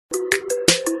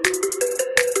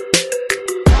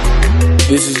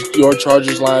This is your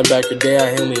Chargers linebacker,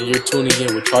 Dan Henley, and you're tuning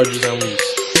in with Chargers Unleashed.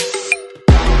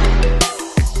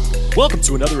 Welcome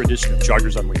to another edition of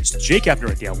Chargers Unleashed. Jake Abner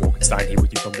and Dan Wolkenstein here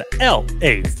with you from the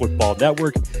LA Football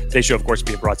Network. Today's show, of course,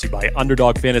 being brought to you by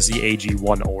Underdog Fantasy,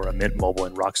 AG1, Aura, Mint Mobile,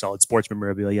 and Rock Solid Sports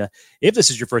Memorabilia. If this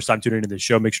is your first time tuning into the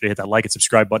show, make sure to hit that like and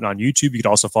subscribe button on YouTube. You can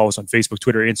also follow us on Facebook,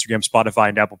 Twitter, Instagram, Spotify,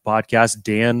 and Apple Podcasts.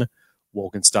 Dan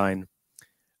Wolkenstein.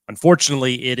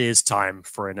 Unfortunately, it is time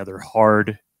for another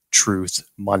Hard Truth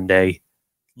Monday.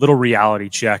 Little reality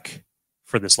check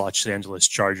for this Los Angeles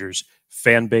Chargers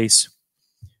fan base.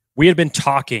 We had been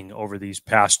talking over these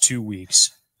past 2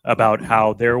 weeks about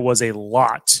how there was a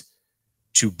lot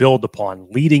to build upon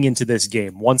leading into this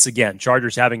game. Once again,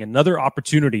 Chargers having another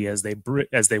opportunity as they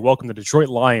welcome the Detroit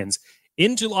Lions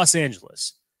into Los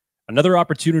Angeles. Another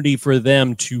opportunity for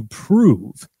them to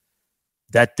prove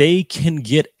that they can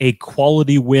get a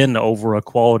quality win over a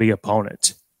quality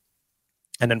opponent.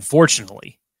 And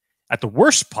unfortunately, at the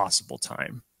worst possible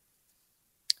time,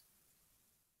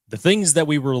 the things that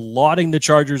we were lauding the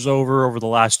Chargers over the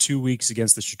last 2 weeks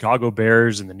against the Chicago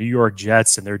Bears and the New York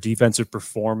Jets and their defensive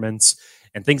performance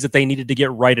and things that they needed to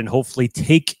get right and hopefully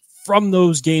take from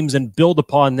those games and build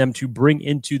upon them to bring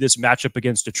into this matchup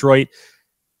against Detroit.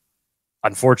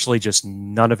 Unfortunately, just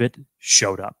none of it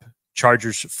showed up.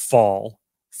 Chargers fall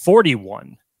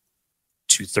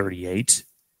 41-38,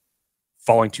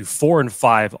 falling to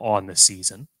 4-5 on the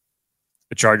season.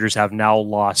 The Chargers have now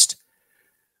lost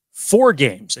 4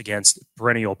 games against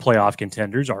perennial playoff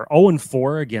contenders, are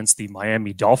 0-4 against the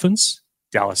Miami Dolphins,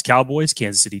 Dallas Cowboys,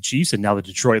 Kansas City Chiefs, and now the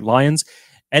Detroit Lions,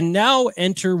 and now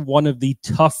enter one of the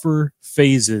tougher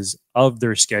phases of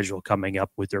their schedule coming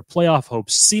up with their playoff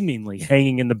hopes seemingly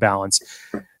hanging in the balance.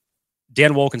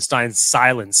 Dan Wolkenstein's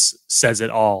silence says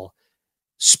it all.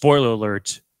 Spoiler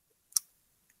alert,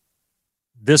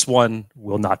 this one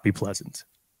will not be pleasant.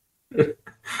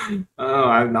 Oh,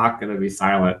 I'm not going to be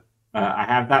silent. I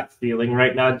have that feeling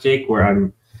right now, Jake, where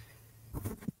I'm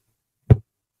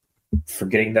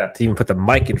forgetting to even put the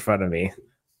mic in front of me.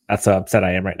 That's how upset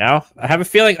I am right now. I have a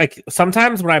feeling like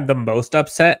sometimes when I'm the most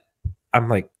upset, I'm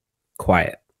like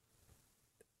quiet.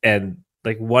 And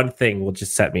like one thing will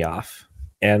just set me off.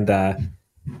 And kind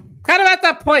of at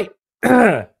that point,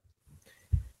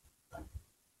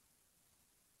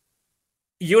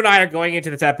 you and I are going into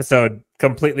this episode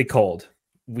completely cold.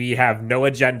 We have no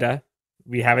agenda.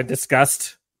 We haven't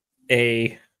discussed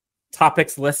a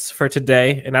topics list for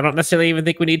today, and I don't necessarily even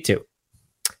think we need to.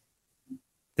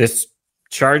 This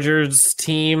Chargers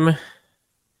team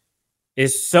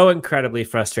is so incredibly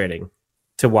frustrating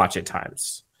to watch at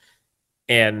times.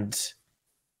 And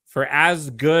for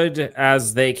as good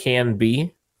as they can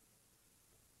be,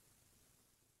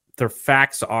 their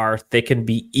facts are they can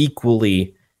be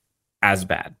equally as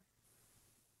bad.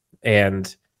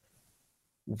 And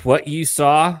what you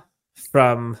saw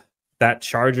from that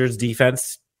Chargers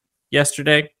defense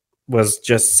yesterday was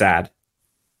just sad.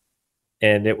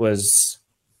 And it was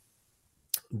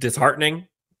disheartening.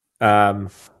 And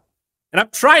I'm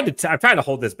trying to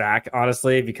hold this back,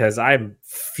 honestly, because I'm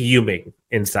fuming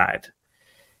inside.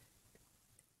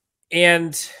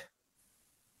 And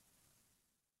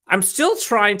I'm still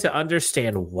trying to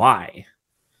understand why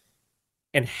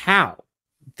and how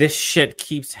this shit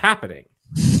keeps happening.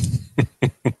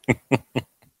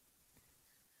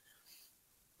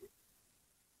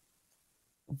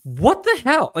 What the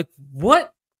hell? Like,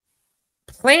 what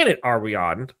planet are we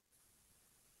on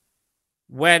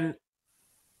when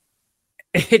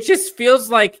it just feels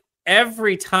like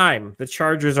every time the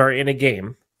Chargers are in a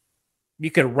game,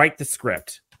 you can write the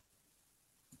script.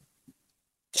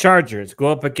 Chargers go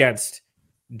up against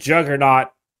Juggernaut,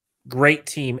 great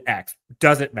team X.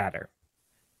 Doesn't matter.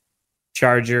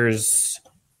 Chargers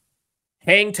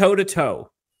hang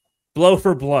toe-to-toe, blow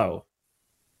for blow,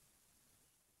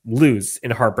 lose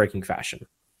in heartbreaking fashion.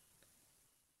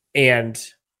 And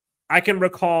I can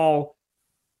recall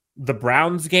the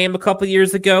Browns game a couple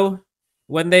years ago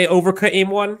when they overcame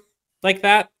one like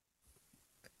that.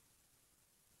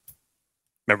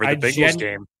 Remember the Bengals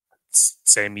game?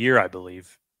 Same year, I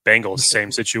believe. Bengals,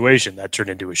 same situation. That turned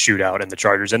into a shootout, and the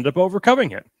Chargers ended up overcoming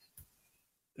it.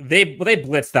 They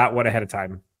blitzed that one ahead of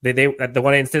time. They the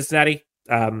one in Cincinnati.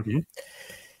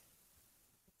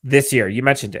 This year, you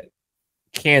mentioned it.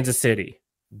 Kansas City,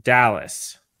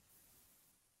 Dallas,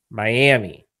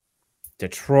 Miami,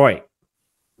 Detroit.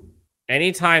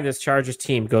 Anytime this Chargers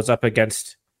team goes up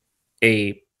against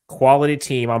a quality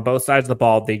team on both sides of the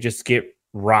ball, they just get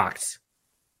rocked.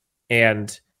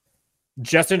 And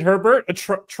Justin Herbert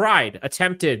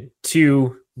attempted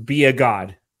to be a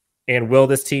god and will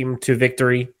this team to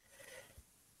victory.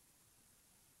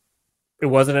 It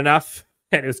wasn't enough.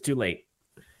 and it was too late.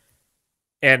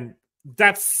 And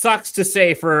that sucks to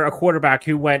say for a quarterback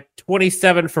who went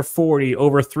 27 for 40,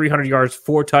 over 300 yards,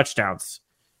 4 touchdowns,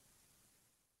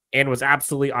 and was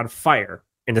absolutely on fire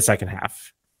in the second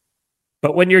half.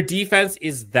 But when your defense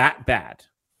is that bad,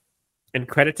 and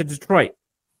credit to Detroit,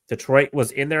 Detroit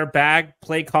was in their bag,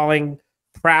 play calling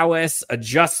prowess,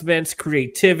 adjustments,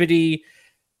 creativity,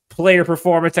 player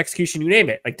performance, execution, you name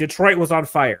it. Like, Detroit was on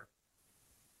fire.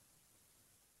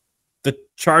 The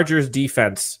Chargers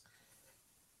defense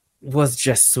was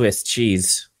just Swiss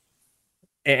cheese.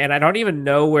 And I don't even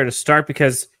know where to start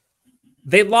because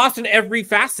they lost in every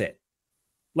facet.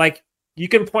 Like, you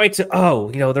can point to,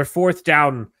 their fourth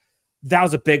down, that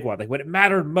was a big one. Like, when it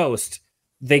mattered most,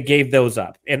 they gave those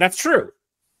up. And that's true,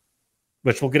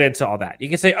 which we'll get into all that. You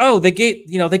can say, they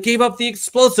gave up the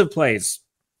explosive plays.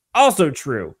 Also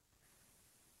true.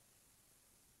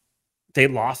 They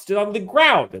lost it on the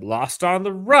ground. They lost on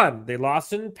the run. They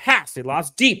lost in pass. They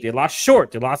lost deep. They lost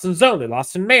short. They lost in zone. They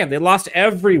lost in man. They lost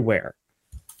everywhere.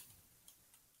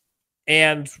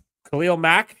 And Khalil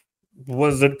Mack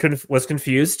was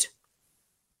confused.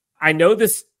 I know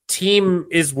this team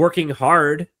is working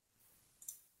hard,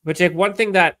 but Jake, one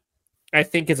thing that I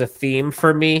think is a theme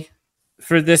for me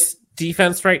for this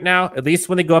defense right now, at least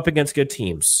when they go up against good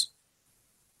teams,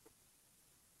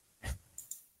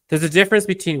 there's a difference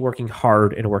between working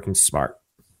hard and working smart.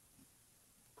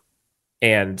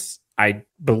 And I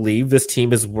believe this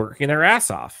team is working their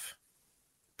ass off,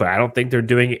 but I don't think they're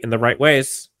doing it in the right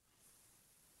ways.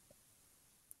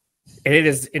 And it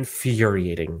is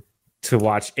infuriating to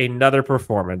watch another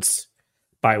performance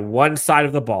by one side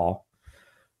of the ball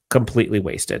completely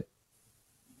wasted.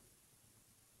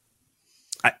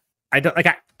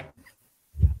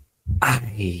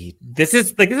 This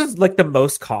is like the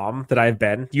most calm that I've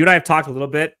been. You and I have talked a little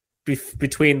bit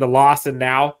between the loss and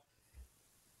now.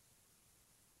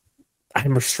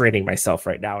 I'm restraining myself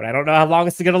right now, and I don't know how long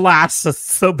it's going to last,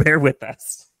 so bear with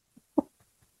us.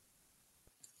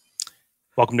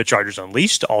 Welcome to Chargers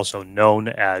Unleashed, also known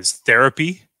as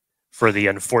therapy for the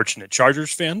unfortunate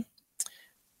Chargers fan.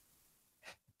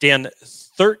 Dan,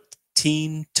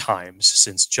 13 times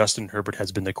since Justin Herbert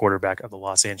has been the quarterback of the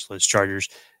Los Angeles Chargers,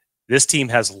 this team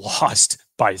has lost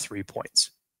by 3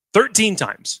 points. 13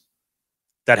 times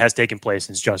that has taken place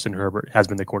since Justin Herbert has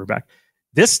been the quarterback.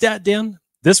 This stat, Dan,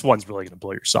 this one's really going to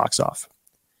blow your socks off.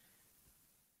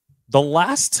 The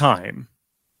last time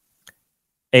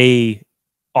an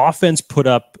offense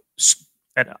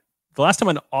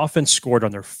scored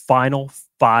on their final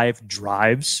 5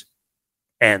 drives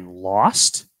and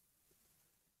lost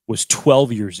was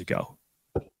 12 years ago.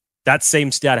 That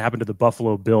same stat happened to the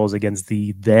Buffalo Bills against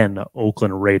the then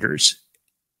Oakland Raiders,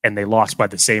 and they lost by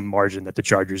the same margin that the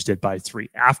Chargers did by 3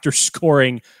 after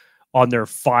scoring on their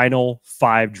final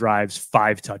 5 drives,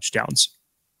 5 touchdowns.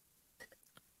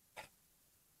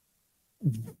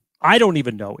 I don't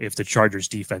even know if the Chargers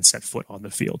defense set foot on the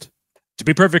field. To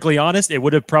be perfectly honest, it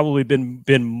would have probably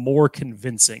been more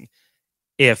convincing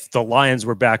if the Lions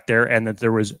were back there and that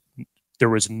there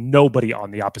was nobody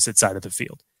on the opposite side of the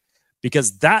field.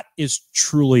 Because that is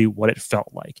truly what it felt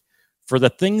like. For the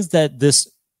things that this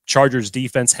Chargers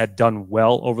defense had done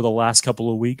well over the last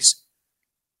couple of weeks,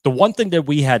 the one thing that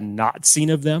we had not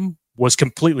seen of them was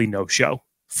completely no-show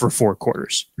for 4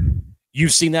 quarters.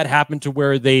 You've seen that happen to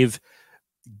where they've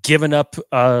given up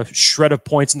a shred of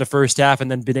points in the first half and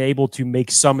then been able to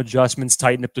make some adjustments,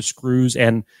 tighten up the screws,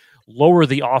 and lower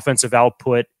the offensive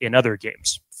output in other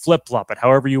games. Flip-flop it,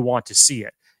 however you want to see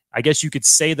it. I guess you could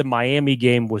say the Miami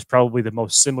game was probably the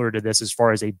most similar to this as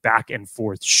far as a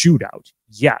back-and-forth shootout.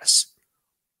 Yes.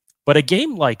 But a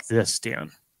game like this,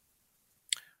 Dan,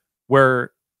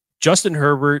 where Justin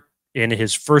Herbert in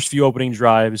his first few opening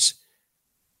drives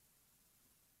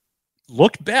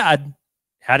looked bad,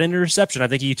 had an interception. I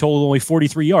think he totaled only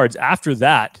 43 yards. After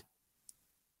that,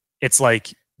 it's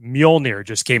like Mjolnir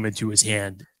just came into his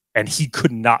hand, and he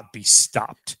could not be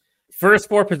stopped. First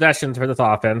 4 possessions for this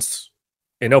offense,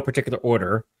 in no particular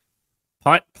order: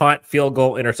 punt, field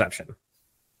goal, interception.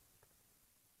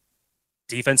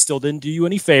 Defense still didn't do you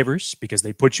any favors because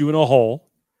they put you in a hole.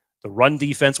 The run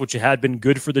defense, which had been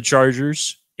good for the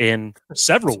Chargers in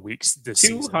several weeks this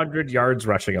 200 season. yards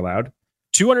rushing allowed.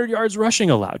 200 yards rushing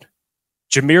allowed.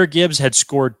 Jahmyr Gibbs had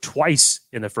scored twice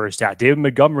in the first half. David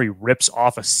Montgomery rips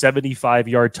off a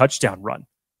 75-yard touchdown run.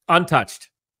 Untouched.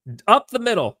 Up the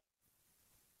middle.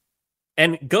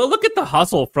 And go look at the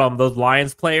hustle from those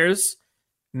Lions players,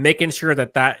 making sure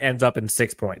that ends up in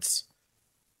 6 points.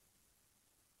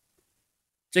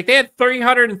 Jake, they had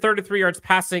 333 yards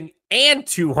passing and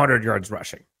 200 yards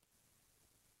rushing.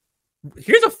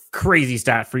 Here's a crazy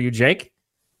stat for you, Jake.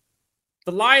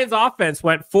 The Lions offense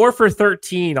went 4 for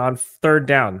 13 on third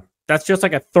down. That's just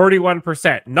like a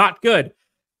 31%. Not good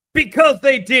because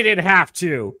they didn't have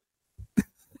to.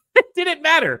 It didn't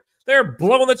matter. They're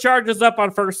blowing the Chargers up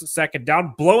on first and second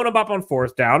down, blowing them up on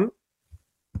fourth down.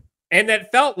 And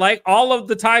it felt like all of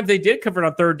the times they did convert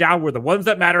on third down were the ones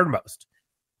that mattered most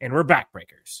and were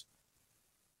backbreakers.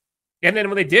 And then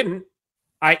when they didn't,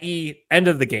 i.e. end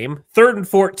of the game, 3rd and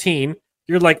 14,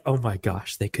 you're like, oh my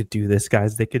gosh, they could do this,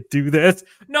 guys. They could do this.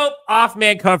 Nope,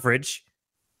 off-man coverage.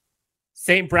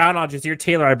 St. Brown on Jazeer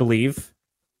Taylor, I believe,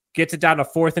 gets it down to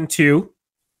 4th and 2.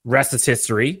 Rest is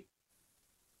history.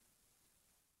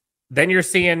 Then you're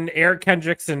seeing Eric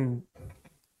Kendricks and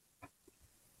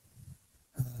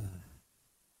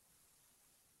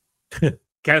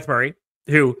Kenneth Murray,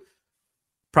 who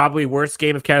probably worst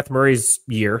game of Kenneth Murray's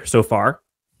year so far,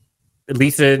 at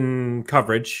least in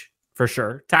coverage for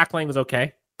sure. Tackling was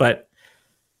okay, but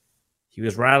he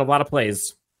was running out a lot of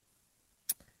plays.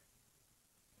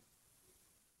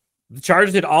 The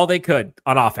Chargers did all they could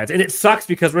on offense, and it sucks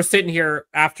because we're sitting here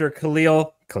after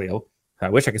Khalil. I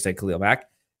wish I could say Khalil Mack.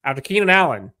 After Keenan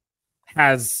Allen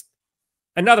has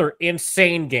another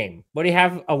insane game. What do you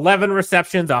have? 11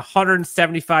 receptions,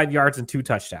 175 yards, and 2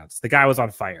 touchdowns. The guy was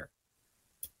on fire.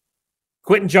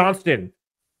 Quentin Johnston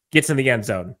gets in the end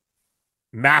zone.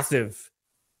 Massive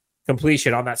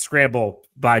completion on that scramble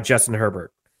by Justin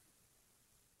Herbert.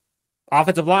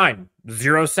 Offensive line,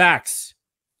 0 sacks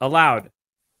allowed.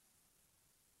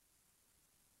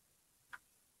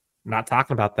 Not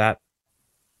talking about that.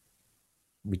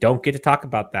 We don't get to talk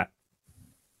about that.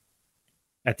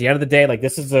 At the end of the day, like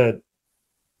this is a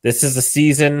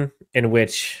season in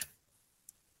which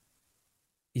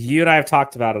you and I have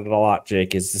talked about it a lot,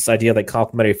 Jake, is this idea of like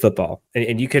complementary football.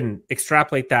 And you can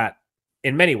extrapolate that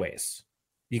in many ways.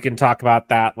 You can talk about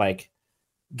that like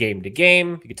game to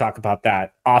game. You can talk about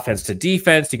that offense to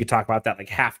defense. You can talk about that like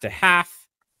half to half.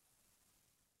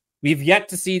 We've yet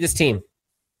to see this team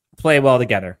play well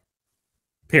together.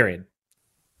 Period.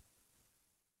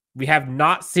 We have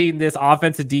not seen this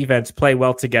offense and defense play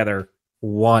well together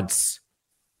once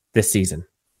this season.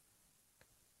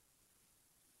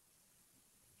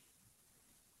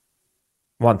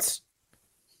 Once.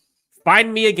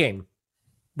 Find me a game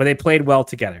where they played well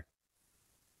together.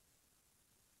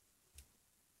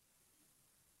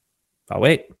 I'll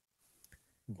wait.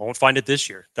 Won't find it this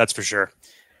year. That's for sure.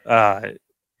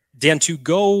 Dan, to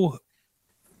go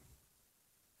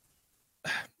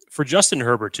for Justin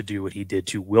Herbert to do what he did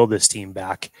to will this team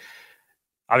back.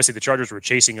 Obviously, the Chargers were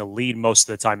chasing a lead most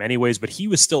of the time anyways, but he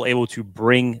was still able to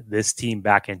bring this team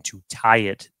back and to tie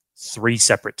it 3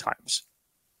 separate times.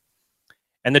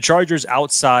 And the Chargers,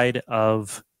 outside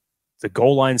of the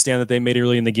goal line stand that they made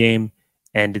early in the game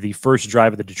and the first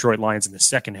drive of the Detroit Lions in the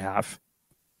second half,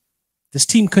 this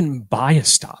team couldn't buy a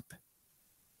stop.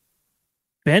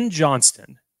 Ben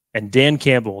Johnston and Dan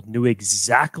Campbell knew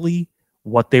exactly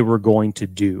what they were going to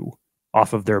do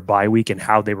off of their bye week and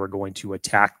how they were going to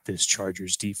attack this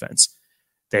Chargers defense.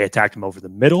 They attacked them over the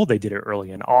middle. They did it early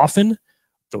and often.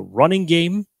 The running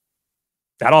game,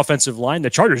 that offensive line, the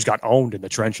Chargers got owned in the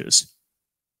trenches.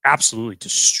 Absolutely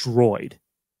destroyed.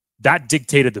 That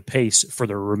dictated the pace for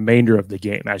the remainder of the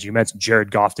game. As you mentioned, Jared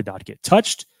Goff did not get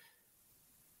touched.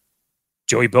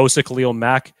 Joey Bosa, Khalil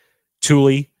Mack,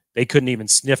 Thule, they couldn't even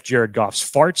sniff Jared Goff's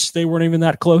farts. They weren't even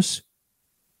that close.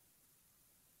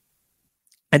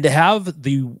 And to have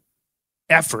the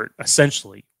effort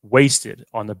essentially wasted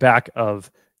on the back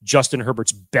of Justin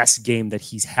Herbert's best game that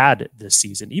he's had this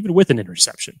season, even with an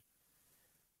interception.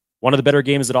 One of the better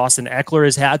games that Austin Eckler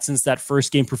has had since that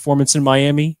first game performance in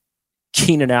Miami.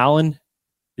 Keenan Allen,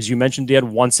 as you mentioned, he had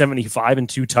 175 and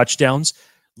 2 touchdowns.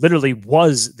 Literally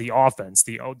was the offense,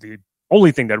 the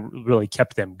only thing that really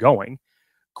kept them going.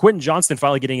 Quentin Johnston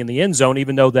finally getting in the end zone,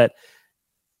 even though that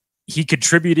he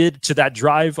contributed to that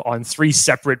drive on 3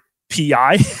 separate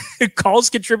PI calls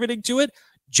contributing to it.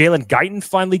 Jalen Guyton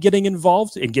finally getting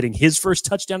involved and getting his first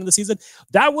touchdown of the season.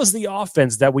 That was the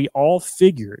offense that we all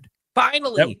figured.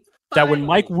 Finally. That when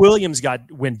Mike Williams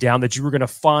went down, that you were going to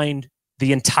find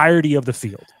the entirety of the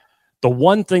field. The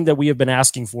one thing that we have been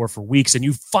asking for weeks, and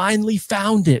you finally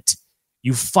found it.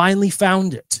 You finally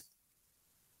found it.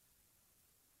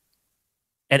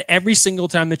 And every single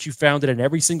time that you found it, and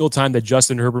every single time that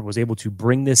Justin Herbert was able to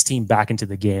bring this team back into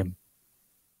the game,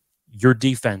 your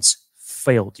defense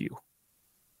failed you.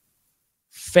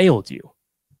 Failed you.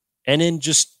 And in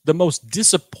just the most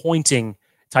disappointing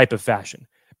type of fashion.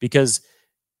 Because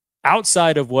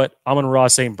outside of what Amon-Ra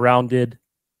St. Brown did,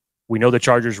 we know the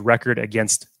Chargers' record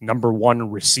against number 1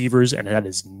 receivers, and that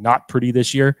is not pretty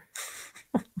this year.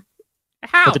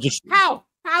 How? The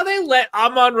how they let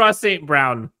Amon-Ra St.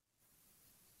 Brown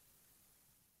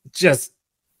just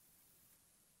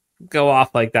go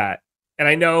off like that. And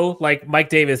I know, like, Mike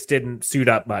Davis didn't suit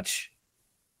up much,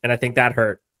 and I think that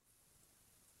hurt.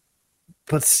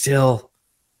 But still,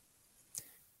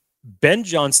 Ben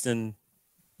Johnston,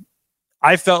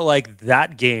 I felt like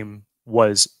that game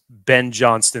was Ben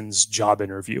Johnston's job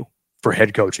interview for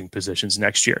head coaching positions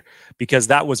next year, because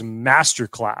that was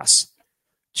masterclass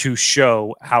to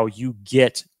show how you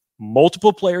get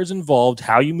multiple players involved,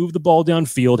 how you move the ball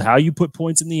downfield, how you put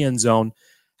points in the end zone,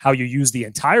 how you use the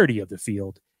entirety of the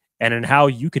field, and in how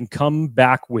you can come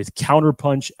back with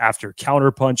counterpunch after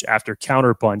counterpunch after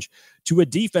counterpunch to a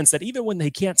defense that even when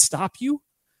they can't stop you,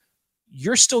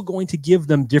 you're still going to give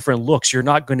them different looks. You're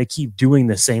not going to keep doing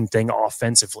the same thing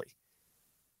offensively.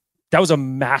 That was a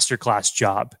masterclass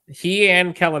job. he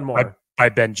and Kellen Moore. By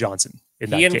Ben Johnson.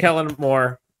 He and Kellen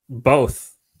Moore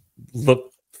both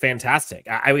looked fantastic.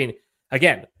 I mean,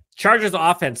 again, Chargers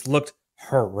offense looked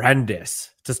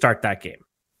horrendous to start that game.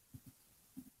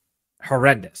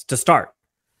 Horrendous to start.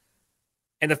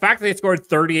 And the fact that they scored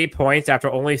 38 points after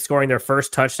only scoring their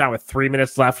first touchdown with 3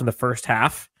 minutes left in the first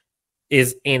half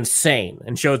is insane,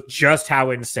 and shows just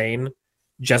how insane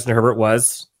Justin Herbert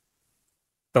was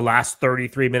the last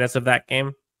 33 minutes of that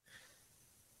game.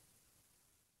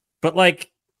 But,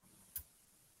 like,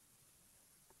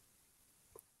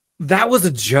 that was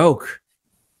a joke.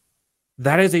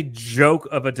 That is a joke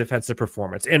of a defensive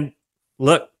performance. And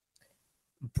look,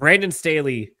 Brandon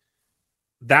Staley,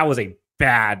 that was a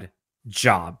bad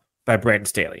job by Brandon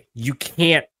Staley. You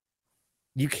can't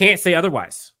say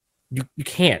otherwise. You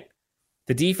can't.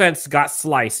 The defense got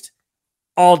sliced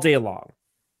all day long.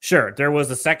 Sure, there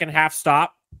was a second half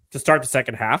stop to start the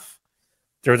second half.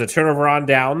 There was a turnover on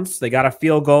downs. They got a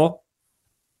field goal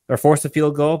or forced a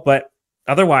field goal, but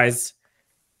otherwise,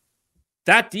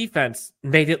 that defense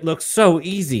made it look so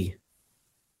easy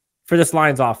for this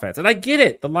Lions offense. And I get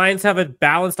it. The Lions have a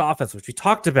balanced offense, which we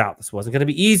talked about. This wasn't going to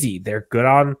be easy. They're good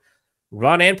on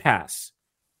run and pass.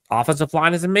 Offensive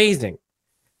line is amazing.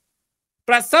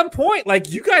 But at some point,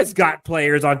 like, you guys got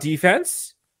players on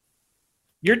defense.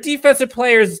 Your defensive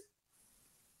players,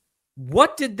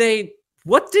 what did they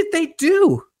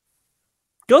do?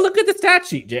 Go look at the stat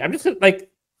sheet, Jay. I'm just like,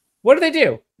 what did they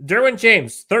do? Derwin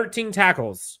James, 13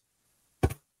 tackles.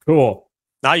 Cool.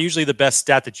 Not usually the best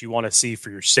stat that you want to see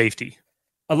for your safety.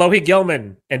 Alohi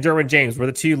Gilman and Derwin James were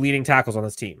the two leading tackles on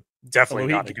this team.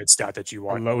 Definitely not a good stat that you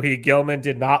want. Alohi Gilman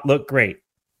did not look great.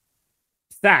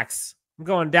 Sacks. I'm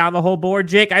going down the whole board,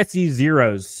 Jake. I see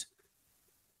zeros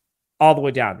all the way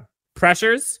down.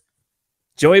 Pressures,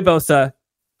 Joey Bosa,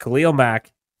 Khalil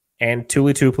Mack, and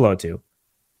Tuli Tuipulotu.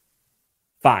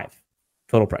 5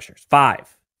 total pressures.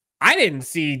 5. I didn't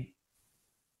see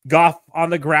Goff on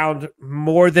the ground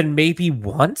more than maybe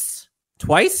once,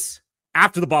 twice,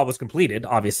 after the ball was completed,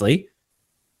 obviously.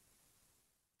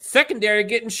 Secondary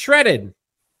getting shredded.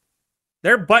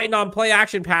 They're biting on play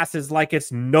action passes like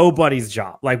it's nobody's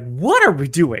job. Like, what are we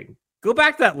doing? Go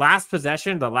back to that last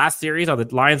possession, the last series on the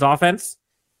Lions offense.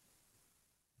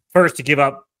 First to give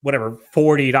up,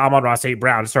 40 to Amon-Ra St.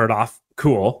 Brown to start off.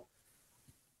 Cool.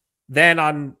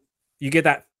 Then you get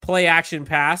that play action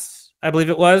pass, I believe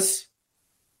it was.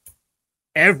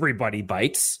 Everybody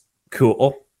bites.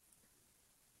 Cool.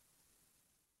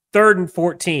 3rd and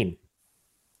 14.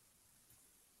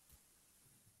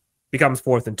 Becomes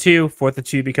 4th and 2. 4th and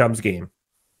 2 becomes game.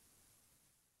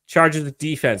 Chargers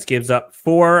defense gives up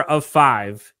 4 of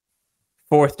 5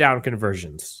 4th down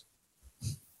conversions.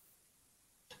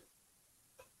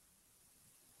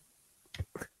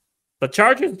 The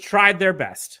Chargers tried their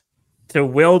best to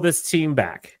will this team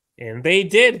back, and they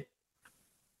did.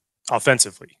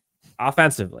 Offensively.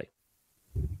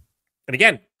 And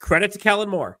again, credit to Kellen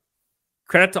Moore.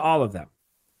 Credit to all of them.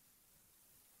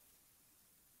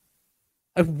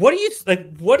 What do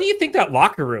you think that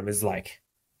locker room is like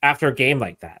after a game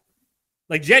like that?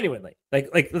 Like, genuinely. Like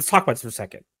let's talk about this for a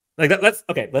second. Like, let's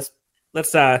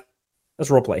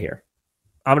role play here.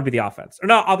 I'm gonna be the offense. Or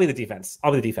no, I'll be the defense.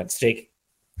 Jake.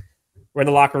 We're in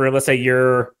the locker room. Let's say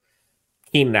you're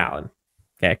Keenan Allen.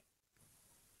 Okay.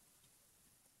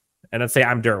 And let's say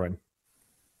I'm Derwin.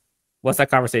 What's that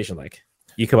conversation like?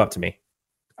 You come up to me.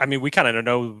 I mean, we kind of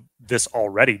know this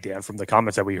already, Dan, from the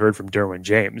comments that we heard from Derwin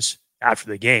James after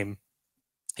the game.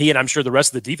 He and I'm sure the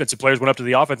rest of the defensive players went up to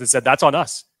the offense and said, "That's on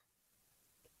us.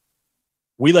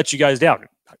 We let you guys down."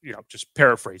 Just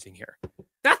paraphrasing here.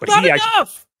 That's not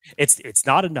enough. It's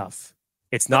not enough.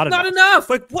 It's not enough.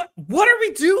 Like, what are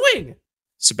we doing?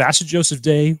 Sebastian Joseph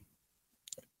Day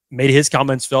made his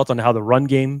comments felt on how the run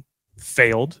game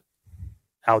failed.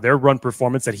 how their run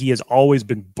performance that he has always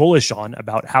been bullish on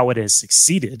about how it has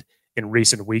succeeded in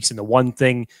recent weeks. And the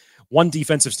one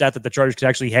defensive stat that the Chargers could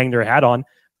actually hang their hat on,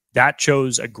 that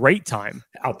chose a great time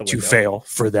to fail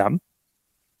for them.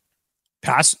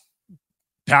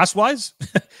 Pass-wise,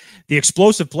 the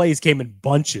explosive plays came in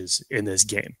bunches in this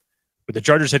game. But the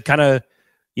Chargers had kind of,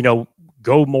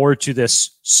 go more to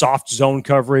this soft zone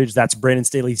coverage. That's Brandon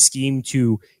Staley's scheme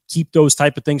to keep those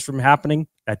type of things from happening.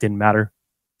 That didn't matter.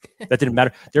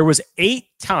 There was 8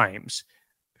 times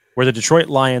where the Detroit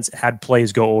Lions had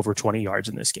plays go over 20 yards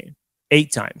in this game.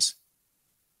 8 times.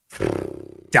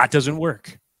 That doesn't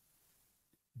work.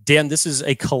 Dan, this is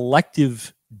a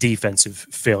collective defensive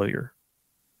failure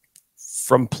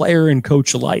from player and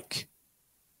coach alike.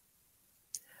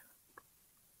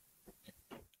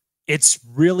 It's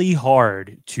really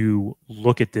hard to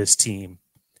look at this team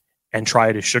and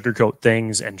try to sugarcoat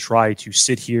things and try to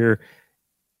sit here.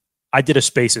 I did a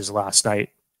Spaces last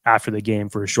night after the game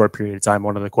for a short period of time.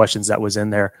 One of the questions that was in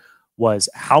there was,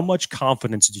 how much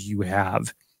confidence do you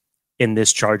have in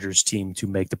this Chargers team to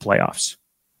make the playoffs?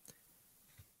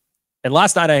 And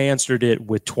last night I answered it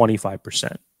with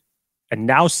 25%. And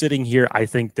now sitting here, I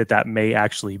think that may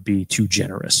actually be too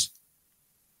generous.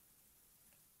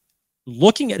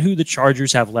 Looking at who the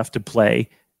Chargers have left to play,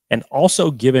 and also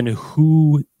given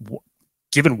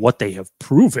what they have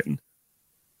proven,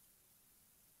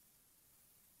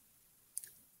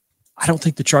 I don't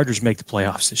think the Chargers make the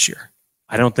playoffs this year.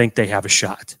 I don't think they have a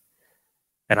shot.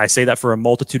 And I say that for a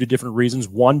multitude of different reasons.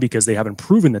 One, because they haven't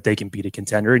proven that they can beat a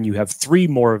contender, and you have 3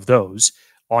 more of those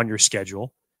on your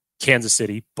schedule: Kansas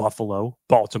City, Buffalo,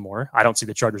 Baltimore. I don't see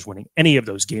the Chargers winning any of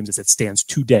those games as it stands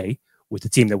today with the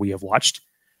team that we have watched.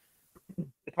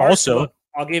 Also,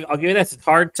 I'll give you this. It's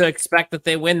hard to expect that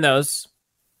they win those.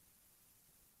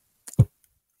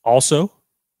 Also,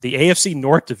 the AFC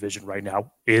North division right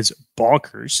now is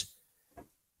bonkers.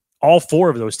 All 4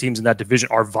 of those teams in that division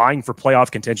are vying for playoff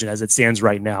contention as it stands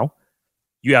right now.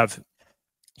 You have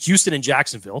Houston and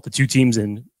Jacksonville, the 2 teams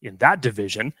in that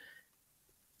division.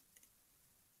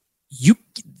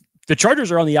 The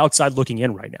Chargers are on the outside looking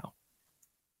in right now.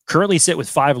 Currently sit with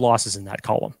 5 losses in that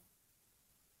column.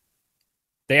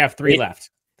 They have 3 left.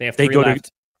 They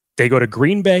go to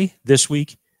Green Bay this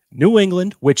week, New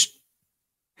England, which,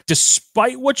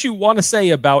 despite what you want to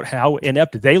say about how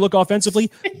inept they look offensively,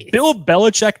 Bill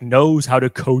Belichick knows how to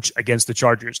coach against the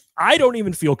Chargers. I don't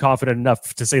even feel confident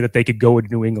enough to say that they could go to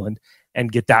New England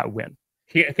and get that win.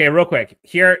 Okay, real quick.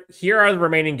 Here are the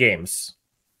remaining games.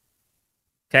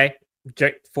 Okay,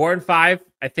 4 and 5.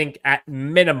 I think at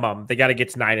minimum they got to get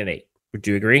to 9 and 8. Would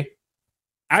you agree?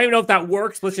 I don't even know if that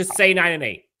works. Let's just say 9 and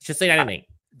 8. Just say 9 and 8.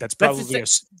 That's probably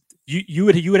you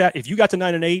would have, if you got to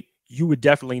 9 and 8, you would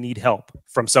definitely need help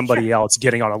from somebody else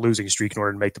getting on a losing streak in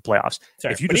order to make the playoffs.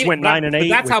 If you just went 9 and 8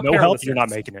 with no help, you're not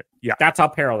making it. Yeah, that's how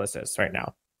perilous this is right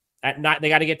now. They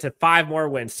got to get to 5 more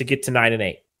wins to get to 9 and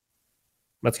 8.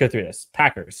 Let's go through this.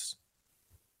 Packers.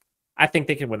 I think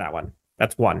they can win that one.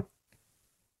 That's 1.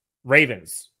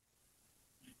 Ravens.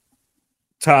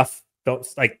 Tough.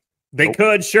 They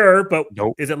could, sure, but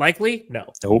is it likely?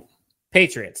 No. Nope.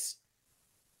 Patriots.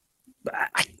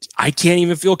 I can't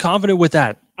even feel confident with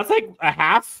that. That's like a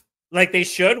half. Like they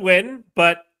should win,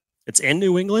 but it's in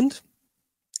New England.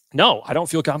 No, I don't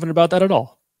feel confident about that at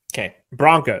all. Okay.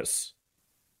 Broncos.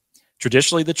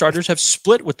 Traditionally, the Chargers have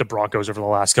split with the Broncos over the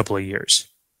last couple of years.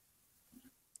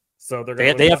 So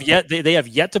they have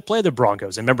yet to play the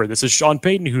Broncos. And remember, this is Sean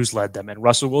Payton who's led them, and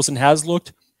Russell Wilson has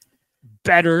looked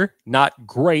better, not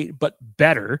great, but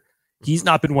better. He's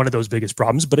not been one of those biggest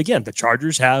problems. But again, the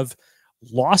Chargers have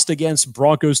lost against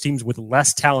Broncos teams with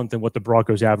less talent than what the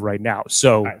Broncos have right now.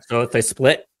 So, so if they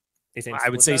split, I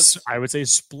would say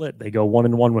split. They go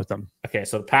 1-1 with them. Okay,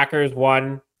 so the Packers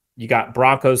 1, you got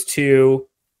Broncos 2,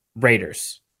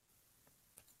 Raiders.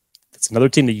 That's another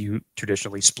team that you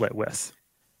traditionally split with.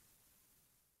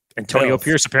 Antonio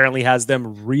Pierce apparently has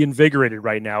them reinvigorated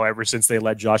right now ever since they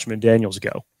let Josh McDaniels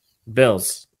go.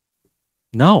 Bills.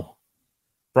 No.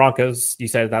 Broncos, you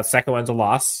said that second one's a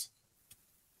loss.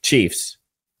 Chiefs.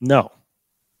 No.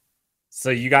 So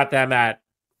you got them at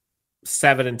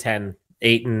 7 and 10,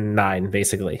 8 and 9,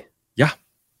 basically. Yeah.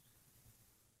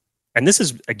 And this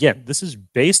is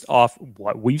based off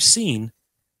what we've seen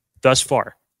thus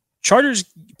far. Chargers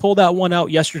pulled that one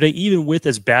out yesterday, even with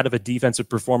as bad of a defensive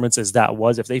performance as that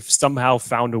was. If they somehow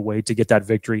found a way to get that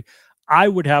victory, I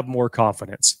would have more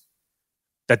confidence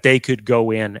that they could go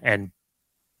in and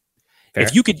fair.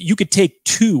 If you could take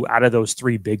 2 out of those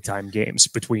 3 big time games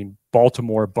between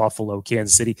Baltimore, Buffalo,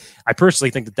 Kansas City. I personally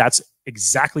think that that's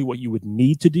exactly what you would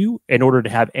need to do in order to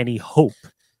have any hope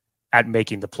at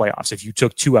making the playoffs if you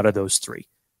took 2 out of those 3.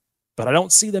 But I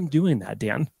don't see them doing that,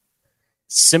 Dan.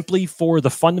 Simply for the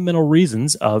fundamental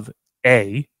reasons of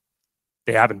A,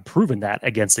 they haven't proven that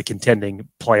against a contending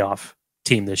playoff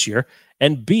team this year,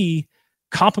 and B,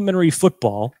 complementary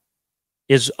football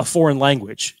is a foreign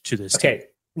language to this team. Okay,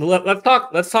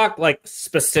 let's talk like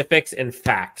specifics and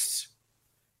facts,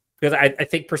 because I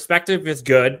think perspective is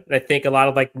good. I think a lot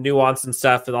of like nuance and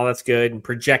stuff and all that's good, and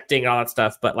projecting and all that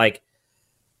stuff. But like,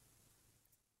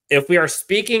 if we are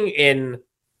speaking in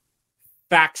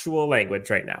factual language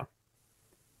right now,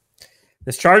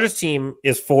 this Chargers team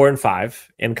is 4-5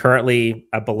 and currently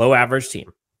a below average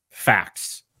team.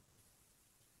 Facts.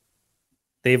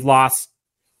 They've lost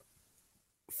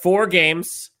 4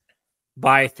 games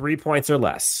by 3 points or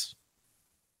less.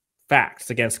 Facts,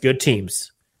 against good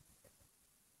teams.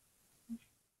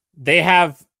 They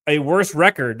have a worse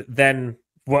record than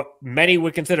what many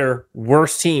would consider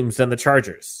worse teams than the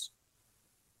Chargers.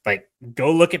 Like,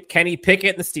 go look at Kenny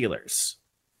Pickett and the Steelers.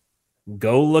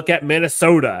 Go look at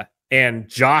Minnesota and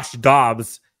Josh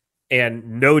Dobbs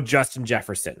and no Justin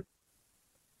Jefferson.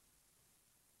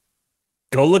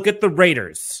 Go look at the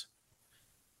Raiders.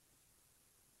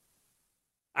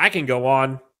 I can go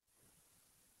on.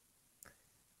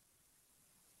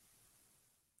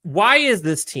 Why is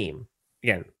this team,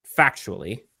 again,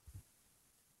 factually,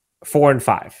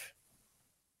 4-5?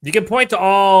 You can point to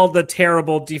all the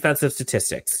terrible defensive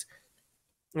statistics,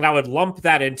 and I would lump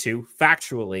that into,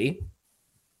 factually,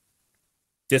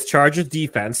 this Chargers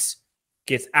defense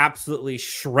gets absolutely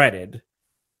shredded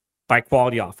by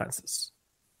quality offenses.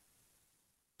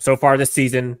 So far this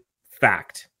season,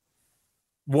 fact.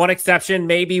 One exception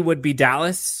maybe would be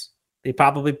Dallas. They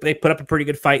put up a pretty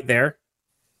good fight there.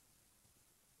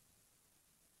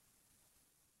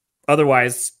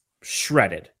 Otherwise,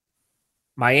 shredded.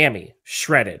 Miami,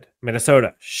 shredded.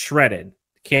 Minnesota, shredded.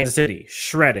 Kansas City,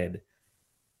 shredded.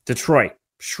 Detroit,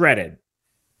 shredded.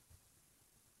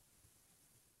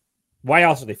 Why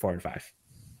else are they 4-5?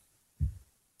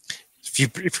 If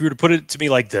you were to put it to me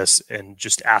like this and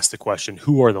just ask the question,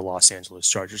 who are the Los Angeles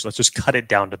Chargers? Let's just cut it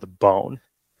down to the bone.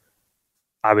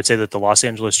 I would say that the Los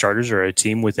Angeles Chargers are a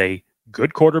team with a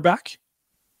good quarterback,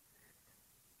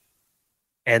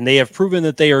 and they have proven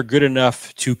that they are good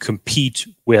enough to compete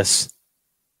with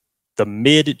the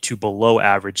mid to below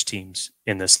average teams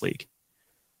in this league.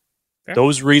 Okay.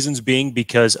 Those reasons being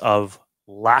because of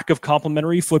lack of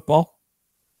complementary football,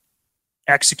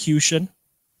 execution,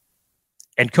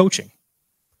 and coaching.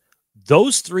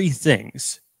 Those 3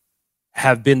 things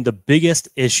have been the biggest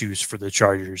issues for the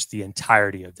Chargers the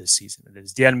entirety of this season. And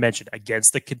as Dan mentioned,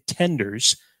 against the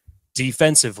contenders,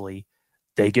 defensively,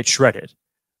 they get shredded.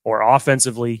 Or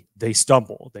offensively, they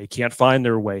stumble. They can't find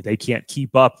their way. They can't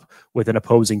keep up with an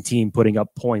opposing team putting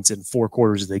up points in 4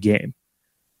 quarters of the game.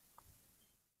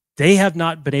 They have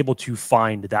not been able to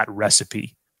find that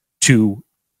recipe to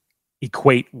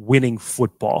equate winning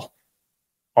football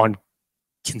on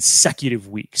consecutive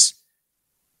weeks.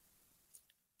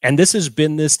 And this has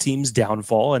been this team's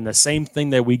downfall, and the same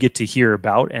thing that we get to hear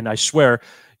about. And I swear,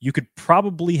 you could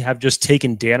probably have just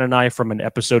taken Dan and I from an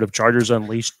episode of Chargers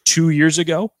Unleashed 2 years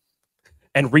ago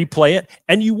and replay it,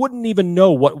 and you wouldn't even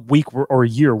know what week or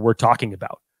year we're talking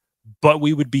about. But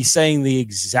we would be saying the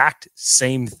exact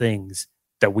same things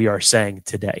that we are saying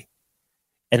today.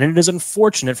 And it is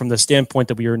unfortunate from the standpoint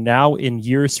that we are now in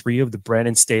year 3 of the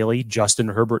Brandon Staley, Justin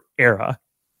Herbert era.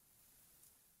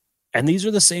 And these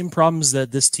are the same problems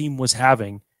that this team was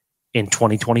having in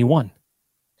 2021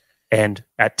 and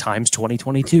at times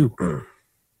 2022.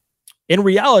 In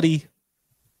reality,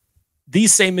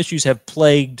 these same issues have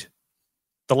plagued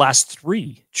the last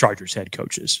 3 Chargers head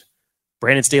coaches.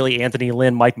 Brandon Staley, Anthony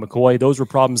Lynn, Mike McCoy, those were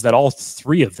problems that all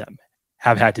 3 of them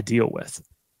have had to deal with.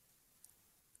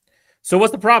 So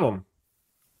what's the problem?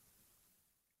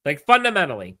 Like,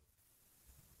 fundamentally.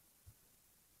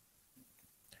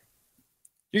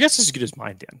 Your guess is as good as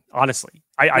mine, Dan. Honestly,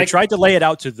 I tried to lay it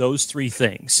out to those 3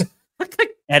 things.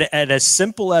 and as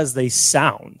simple as they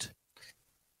sound,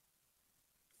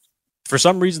 for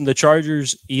some reason, the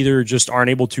Chargers either just aren't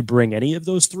able to bring any of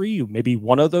those 3, maybe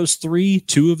one of those 3,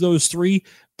 2 of those 3,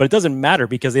 but it doesn't matter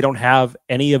because they don't have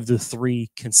any of the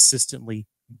 3 consistently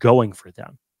going for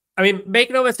them. I mean, make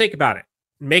no mistake about it.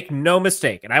 Make no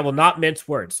mistake, and I will not mince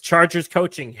words. Chargers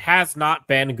coaching has not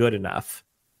been good enough.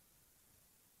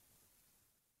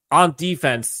 On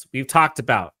defense, we've talked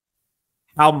about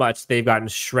how much they've gotten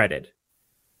shredded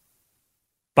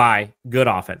by good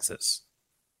offenses.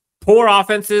 Poor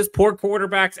offenses, poor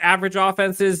quarterbacks, average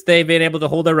offenses, they've been able to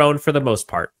hold their own for the most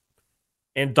part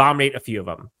and dominate a few of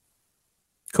them.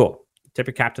 Cool. Tip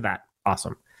your cap to that.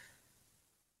 Awesome.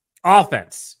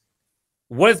 Offense.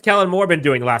 What has Kellen Moore been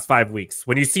doing the last 5 weeks?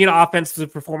 When you see an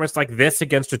offensive performance like this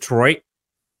against Detroit,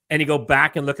 and you go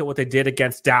back and look at what they did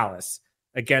against Dallas,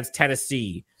 against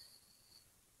Tennessee,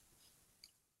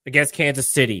 against Kansas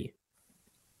City,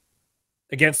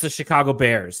 against the Chicago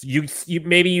Bears, you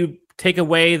maybe you take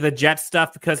away the Jets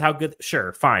stuff because how good?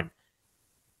 Sure, fine.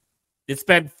 It's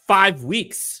been 5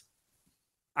 weeks.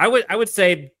 I would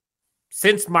say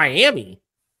since Miami,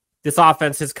 this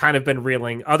offense has kind of been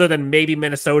reeling, other than maybe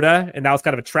Minnesota, and that was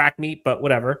kind of a track meet, but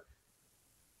whatever.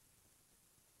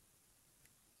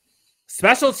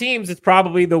 Special teams is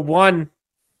probably the one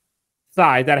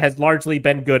side that has largely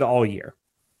been good all year.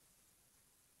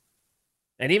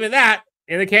 And even that,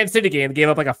 in the Kansas City game, they gave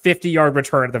up like a 50-yard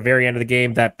return at the very end of the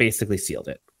game that basically sealed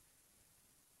it.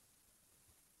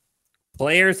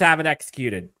 Players haven't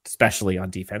executed, especially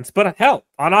on defense, but hell,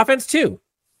 on offense too.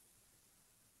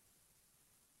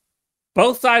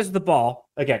 Both sides of the ball,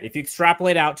 again, if you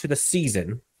extrapolate out to the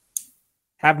season,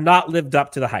 have not lived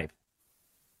up to the hype.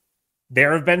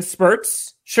 There have been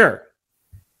spurts, sure.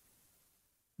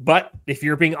 But if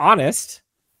you're being honest,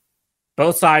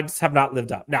 both sides have not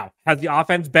lived up. Now, has the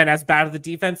offense been as bad as the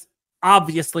defense?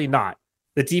 Obviously not.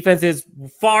 The defense is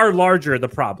far larger the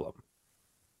problem.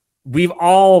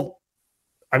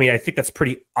 I think that's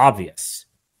pretty obvious.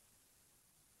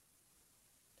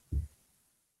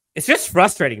 It's just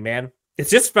frustrating, man. It's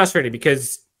just frustrating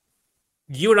because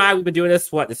you and I, we've been doing this,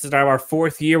 this is now our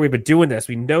 4th year. We've been doing this.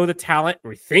 We know the talent.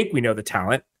 We think we know the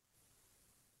talent.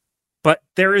 But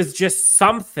there is just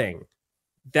something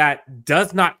that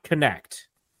does not connect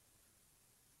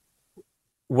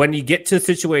when you get to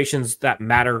situations that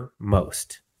matter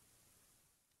most.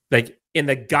 Like in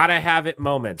the gotta have it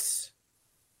moments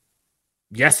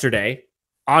yesterday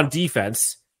on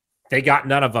defense, they got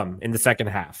none of them in the second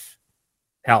half.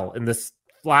 Hell, in this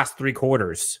last 3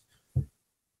 quarters.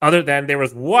 Other than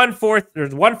there's one fourth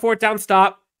down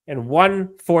stop and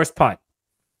one forced punt.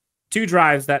 2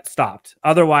 drives that stopped.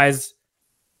 Otherwise,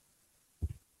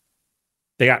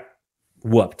 they got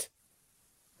whooped.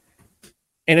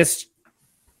 And it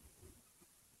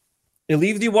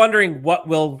leaves you wondering what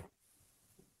will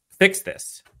fix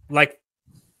this. Like,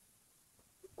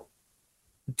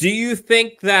 do you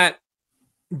think that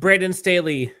Brandon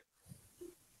Staley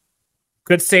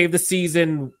could save the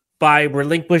season by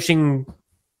relinquishing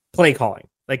play calling?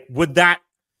 Like, would that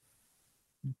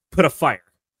put a fire?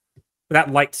 Would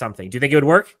that light something? Do you think it would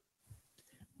work?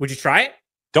 Would you try it?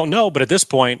 Don't know, but at this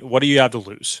point, what do you have to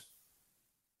lose?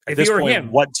 At this point,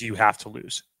 him, what do you have to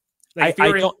lose? Like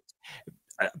I don't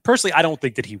personally. I don't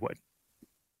think that he would.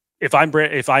 If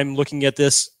I'm looking at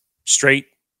this straight,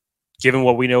 given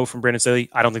what we know from Brandon Staley,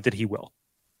 I don't think that he will.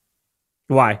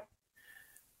 Why?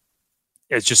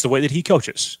 It's just the way that he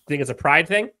coaches. You think it's a pride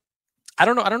thing? I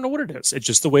don't know what it is. It's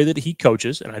just the way that he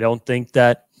coaches, and I don't think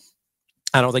that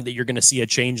you're going to see a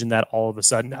change in that all of a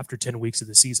sudden after 10 weeks of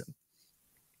the season.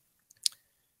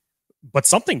 But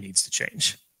something needs to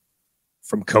change.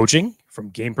 From coaching, from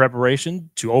game preparation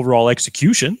to overall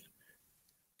execution,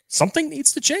 something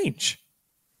needs to change.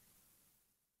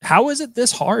 How is it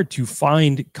this hard to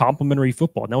find complementary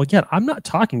football? Now, again, I'm not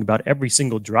talking about every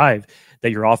single drive that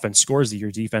your offense scores that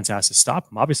your defense has to stop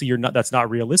them. Obviously, that's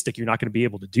not realistic. You're not going to be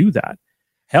able to do that.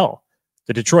 Hell,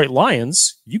 the Detroit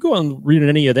Lions, you go and read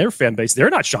any of their fan base,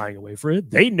 they're not shying away from it.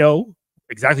 They know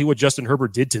exactly what Justin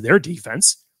Herbert did to their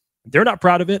defense. They're not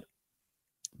proud of it,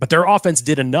 but their offense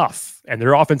did enough, and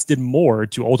their offense did more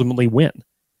to ultimately win.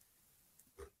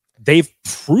 They've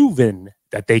proven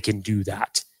that they can do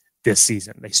that this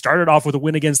season. They started off with a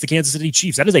win against the Kansas City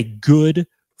Chiefs. That is a good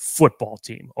football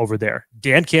team over there.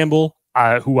 Dan Campbell,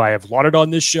 who I have lauded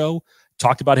on this show,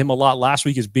 talked about him a lot last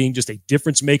week as being just a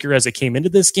difference maker as it came into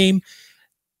this game.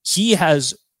 He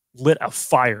has lit a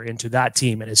fire into that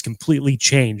team and has completely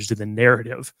changed the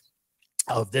narrative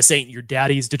of this ain't your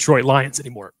daddy's Detroit Lions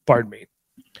anymore. Pardon me.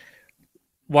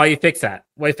 Why you fix that?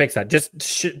 Just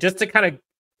to kind of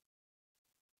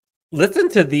listen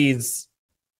to these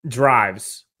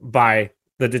drives by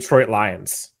the Detroit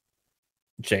Lions,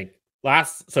 Jake.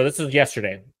 So this is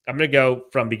yesterday. I'm going to go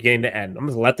from beginning to end. I'm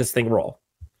going to let this thing roll.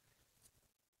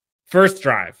 First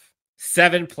drive,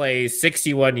 7 plays,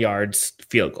 61 yards,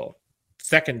 field goal.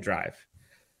 Second drive,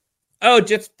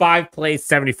 just 5 plays,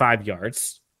 75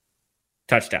 yards,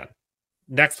 touchdown.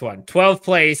 Next one, 12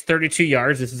 plays, 32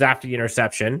 yards. This is after the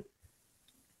interception.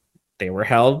 They were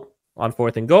held on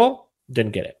 4th and goal.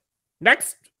 Didn't get it.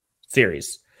 Next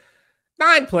series,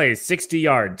 9 plays, 60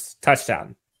 yards,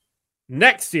 touchdown.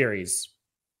 Next series,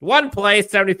 1 play,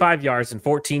 75 yards in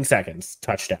 14 seconds,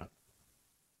 touchdown.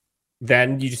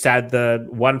 Then you just had the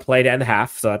 1 play to end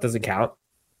half, so that doesn't count.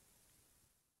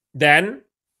 Then,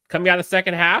 coming out of the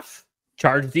second half,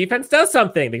 Chargers defense does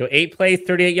something. They go 8 plays,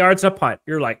 38 yards, a punt.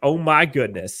 You're like, oh my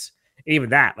goodness. Even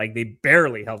that, like they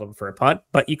barely held them for a punt,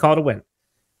 but you called a win.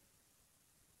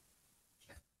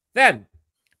 Then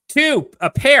a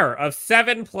pair of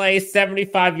 7 plays,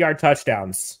 75-yard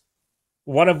touchdowns.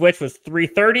 One of which was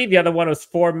 3:30. The other one was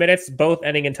 4 minutes, both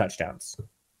ending in touchdowns.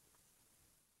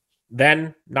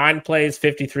 Then 9 plays,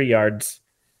 53 yards,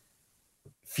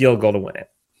 field goal to win it.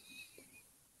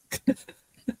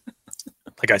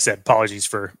 Like I said, apologies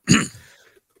for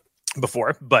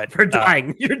before, but for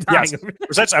dying. You're dying.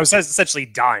 Yes, I was essentially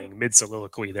dying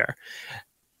mid-soliloquy there.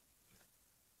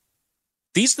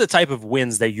 These are the type of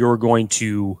wins that you're going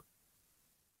to,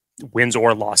 wins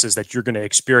or losses that you're going to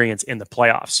experience in the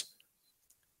playoffs.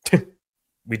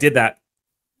 We did that.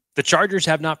 The Chargers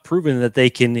have not proven that they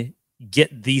can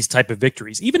get these type of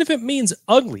victories, even if it means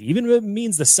ugly, even if it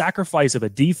means the sacrifice of a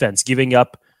defense giving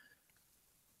up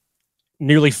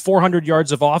nearly 400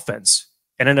 yards of offense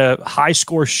and in a high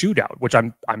score shootout, which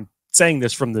I'm saying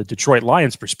this from the Detroit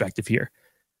Lions perspective here.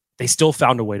 They still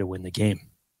found a way to win the game.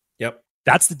 Yep.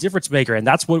 That's the difference maker, and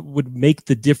that's what would make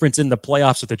the difference in the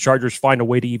playoffs if the Chargers find a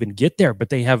way to even get there, but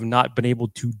they have not been able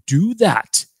to do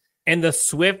that. And the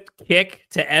swift kick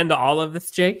to end all of this,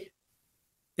 Jake,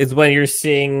 is when you're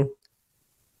seeing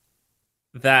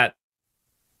that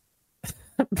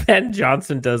Ben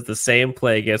Johnson does the same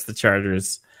play against the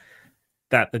Chargers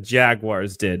that the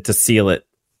Jaguars did to seal it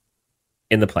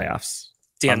in the playoffs.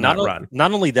 Dan, not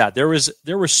only that, there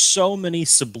were so many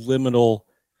subliminal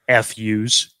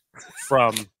FUs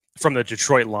from the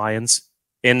Detroit Lions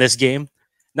in this game.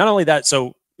 Not only that,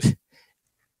 so let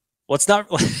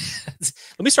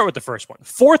me start with the first one.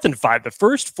 4th and 5, the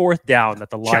first 4th down that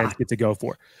the Lions get to go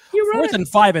for. 4th and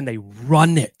 5, and they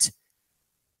run it.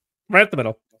 Right at the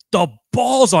middle. The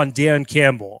balls on Dan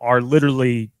Campbell are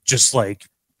literally just like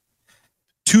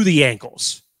to the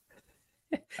ankles.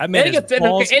 I mean, he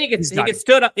gets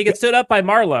stood up by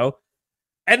Marlowe,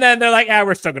 and then they're like,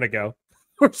 we're still going to go.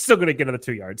 We're still going to get another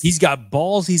 2 yards. He's got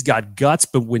balls, he's got guts,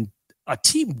 but when a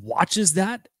team watches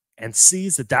that and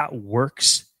sees that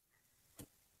works,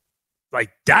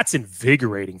 like that's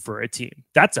invigorating for a team.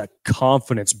 That's a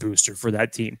confidence booster for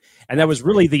that team. And that was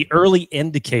really the early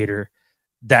indicator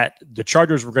that the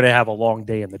Chargers were going to have a long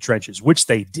day in the trenches, which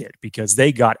they did because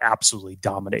they got absolutely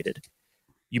dominated.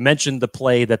 You mentioned the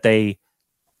play that they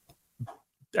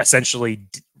essentially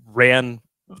ran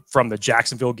from the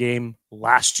Jacksonville game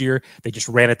last year. They just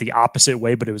ran it the opposite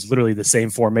way, but it was literally the same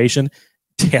formation.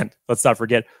 Dan, let's not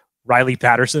forget, Riley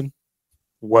Patterson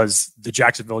was the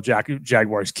Jacksonville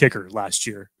Jaguars kicker last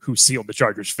year who sealed the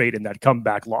Chargers' fate in that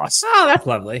comeback loss. Oh, that's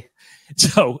lovely.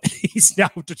 So he's now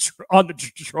on the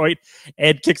Detroit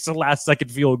and kicks the last-second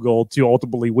field goal to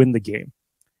ultimately win the game.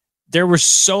 There were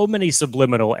so many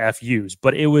subliminal FUs,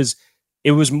 but it was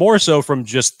more so from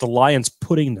just the Lions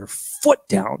putting their foot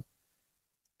down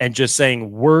and just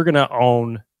saying, we're going to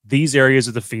own these areas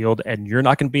of the field, and you're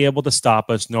not going to be able to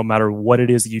stop us no matter what it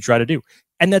is that you try to do.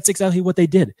 And that's exactly what they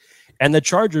did. And the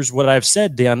Chargers, what I've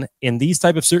said, Dan, in these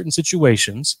type of certain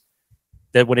situations,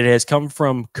 that when it has come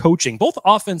from coaching, both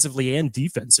offensively and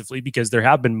defensively, because there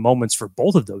have been moments for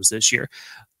both of those this year,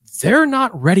 they're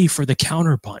not ready for the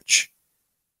counterpunch.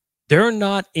 They're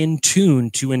not in tune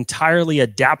to entirely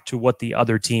adapt to what the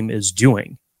other team is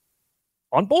doing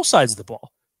on both sides of the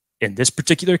ball. In this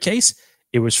particular case,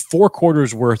 it was 4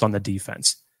 quarters worth on the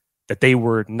defense that they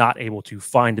were not able to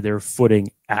find their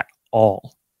footing at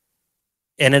all.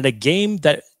 And in a game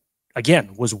that,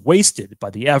 again, was wasted by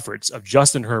the efforts of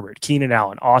Justin Herbert, Keenan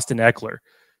Allen, Austin Eckler,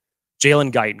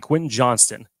 Jalen Guyton, Quentin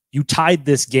Johnston, you tied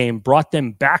this game, brought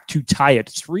them back to tie it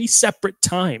 3 separate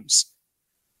times.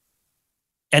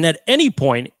 And at any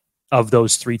point of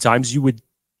those 3 times, you would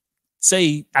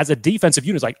say, as a defensive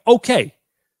unit, like, okay,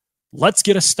 let's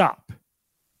get a stop.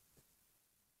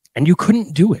 And you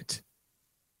couldn't do it.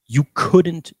 You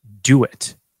couldn't do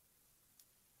it.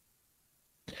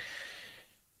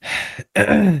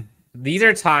 These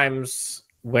are times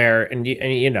where, and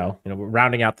you know, we're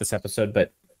rounding out this episode,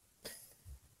 but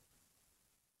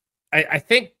I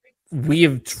think we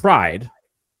have tried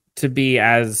to be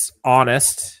as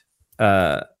honest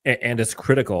and as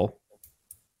critical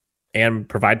and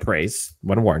provide praise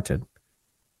when warranted.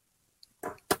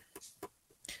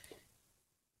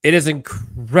 It is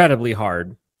incredibly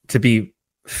hard to be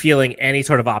feeling any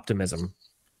sort of optimism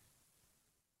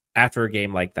after a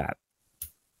game like that.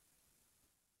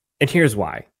 And here's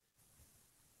why.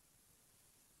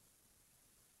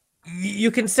 You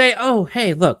can say, oh,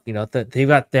 hey, look, they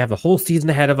have a whole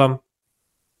season ahead of them.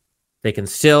 They can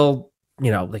still, they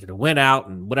can win out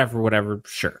and whatever,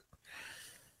 sure.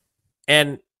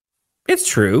 And It's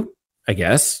true, I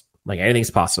guess. Like anything's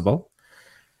possible.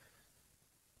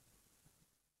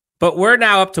 But we're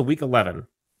now up to week 11.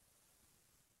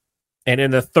 And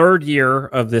in the third year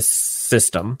of this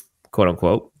system, quote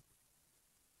unquote,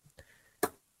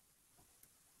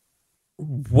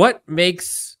 what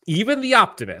makes even the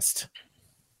optimist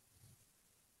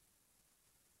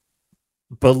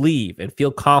believe and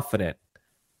feel confident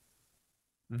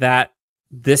that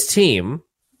this team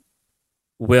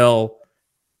will,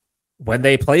 when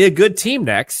they play a good team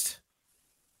next,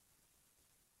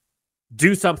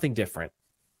 do something different?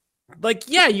 Like,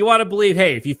 yeah, you want to believe,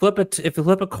 hey, if you flip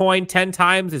a coin 10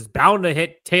 times, it's bound to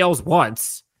hit tails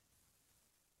once.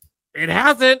 It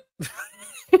hasn't.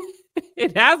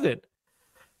 It hasn't.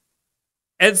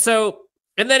 And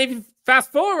then if you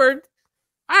fast forward,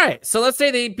 all right, so let's say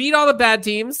they beat all the bad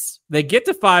teams, they get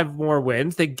to 5 more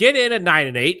wins, they get in at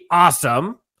 9-8,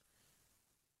 awesome.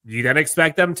 You then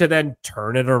expect them to then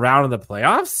turn it around in the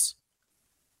playoffs?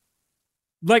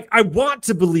 Like, I want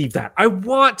to believe that. I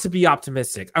want to be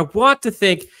optimistic. I want to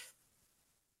think,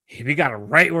 hey, we got it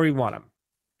right where we want them.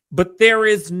 But there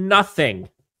is nothing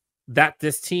that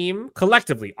this team,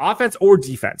 collectively, offense or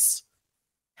defense,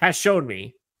 has shown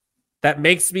me that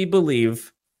makes me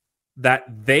believe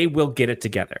that they will get it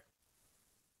together.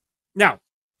 Now,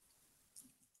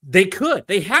 they could.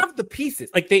 They have the pieces.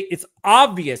 It's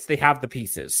obvious they have the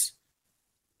pieces.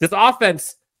 This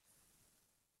offense,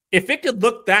 if it could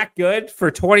look that good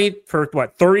for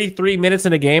 33 minutes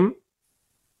in a game,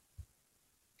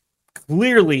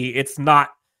 clearly it's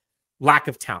not lack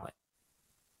of talent.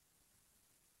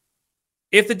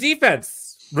 If the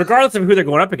defense, regardless of who they're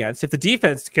going up against, if the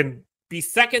defense can be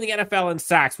second in the NFL in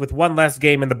sacks with one less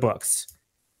game in the books,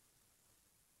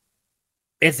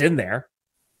 it's in there.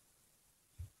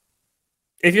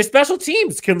 If your special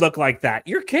teams can look like that,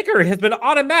 your kicker has been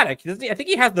automatic. I think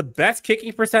he has the best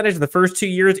kicking percentage the first 2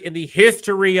 years in the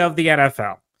history of the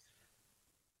NFL.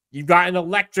 You've got an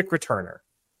electric returner.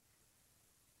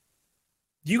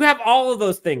 You have all of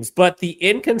those things, but the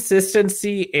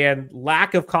inconsistency and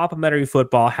lack of complementary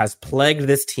football has plagued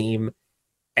this team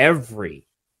every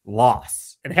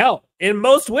loss. And hell, in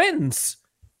most wins,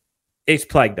 it's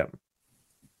plagued them.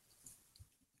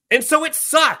 And so it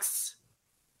sucks.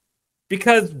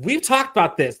 Because we've talked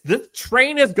about this. This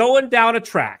train is going down a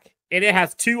track, and it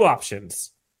has 2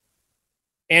 options.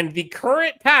 And the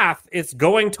current path is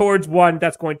going towards one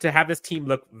that's going to have this team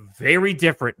look very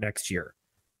different next year.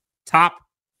 Top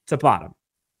to bottom.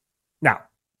 Now,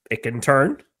 it can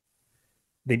turn.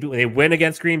 They win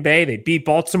against Green Bay. They beat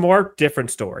Baltimore. Different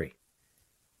story.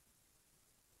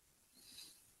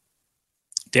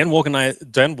 Dan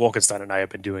Wolkenstein and I have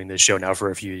been doing this show now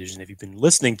for a few years, and if you've been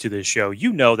listening to this show,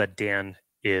 you know that Dan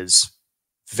is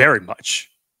very much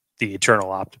the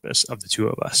eternal optimist of the two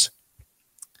of us.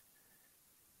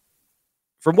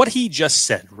 From what he just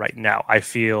said right now, I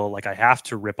feel like I have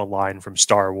to rip a line from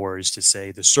Star Wars to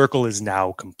say the circle is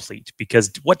now complete,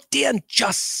 because what Dan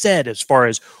just said, as far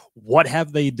as what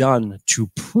have they done to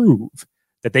prove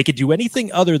that they could do anything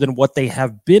other than what they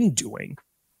have been doing,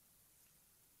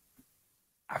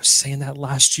 I was saying that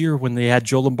last year when they had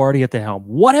Joe Lombardi at the helm.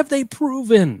 What have they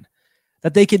proven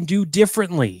that they can do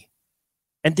differently?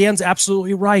 And Dan's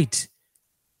absolutely right.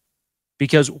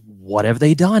 Because what have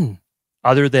they done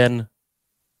other than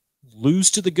lose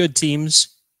to the good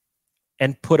teams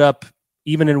and put up,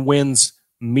 even in wins,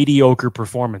 mediocre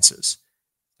performances?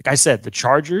 Like I said, the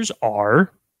Chargers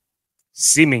are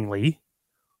seemingly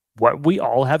what we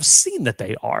all have seen that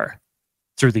they are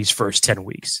through these first 10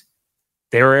 weeks.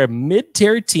 They're a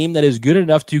mid-tier team that is good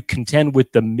enough to contend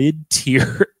with the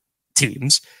mid-tier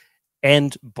teams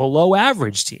and below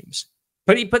average teams.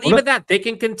 But even that, they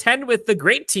can contend with the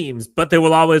great teams, but they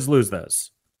will always lose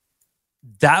those.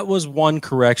 That was one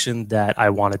correction that I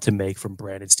wanted to make from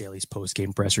Brandon Staley's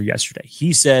post-game presser yesterday.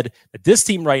 He said that this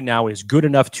team right now is good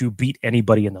enough to beat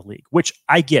anybody in the league, which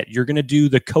I get. You're going to do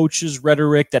the coach's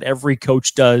rhetoric that every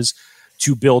coach does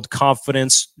to build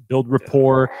confidence, build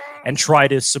rapport, and try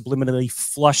to subliminally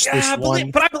flush this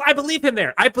one. But I believe him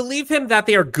there. I believe him that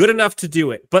they are good enough to do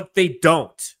it, but they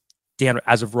don't. Dan,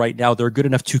 as of right now, they're good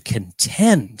enough to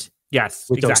contend. Yes,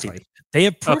 with exactly. those teams. They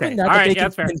have proven that they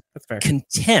can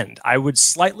contend. I would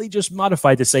slightly just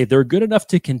modify to say they're good enough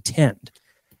to contend.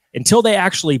 Until they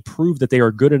actually prove that they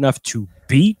are good enough to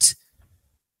beat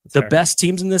the best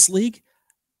teams in this league,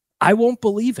 I won't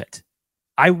believe it.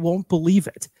 I won't believe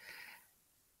it.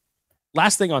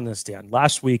 Last thing on this, Dan.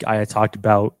 Last week, I had talked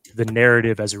about the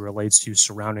narrative as it relates to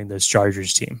surrounding this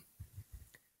Chargers team.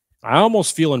 I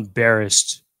almost feel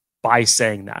embarrassed by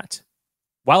saying that.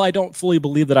 While I don't fully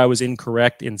believe that I was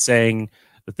incorrect in saying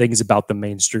the things about the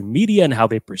mainstream media and how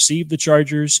they perceive the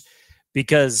Chargers,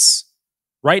 because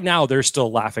right now they're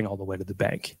still laughing all the way to the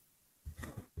bank.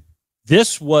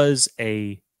 This was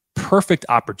a perfect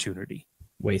opportunity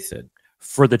Wasted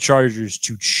for the Chargers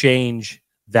to change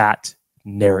that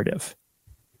narrative.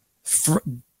 For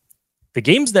the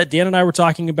games that Dan and I were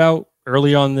talking about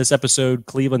early on in this episode,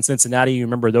 Cleveland, Cincinnati, you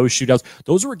remember those shootouts?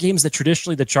 Those were games that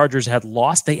traditionally the Chargers had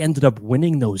lost. They ended up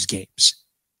winning those games.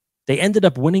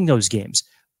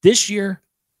 This year,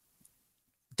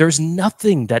 there's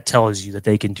nothing that tells you that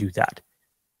they can do that.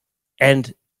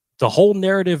 And the whole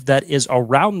narrative that is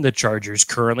around the Chargers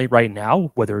currently right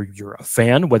now, whether you're a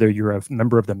fan, whether you're a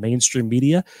member of the mainstream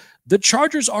media, the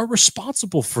Chargers are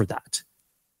responsible for that.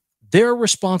 They're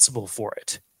responsible for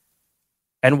it.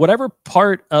 And whatever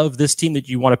part of this team that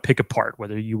you want to pick apart,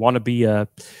 whether you want to be a,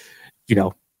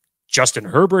 Justin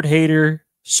Herbert hater,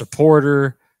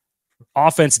 supporter,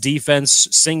 offense, defense,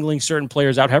 singling certain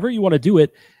players out, however you want to do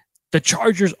it, the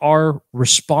Chargers are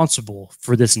responsible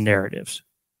for this narrative.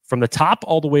 From the top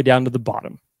all the way down to the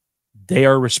bottom, they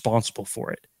are responsible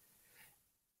for it.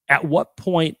 At what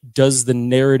point does the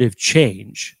narrative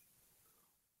change,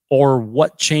 or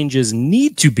what changes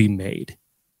need to be made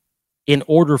in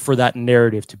order for that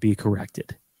narrative to be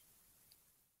corrected?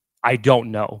 I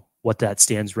don't know what that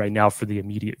stands right now for the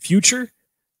immediate future,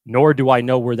 nor do I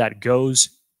know where that goes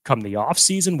come the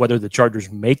offseason, whether the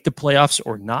Chargers make the playoffs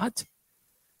or not.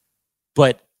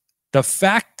 But the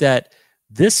fact that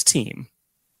this team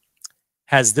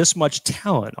has this much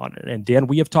talent on it, and Dan,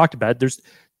 we have talked about it,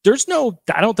 there's no,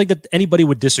 I don't think that anybody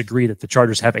would disagree that the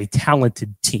Chargers have a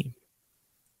talented team.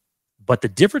 But the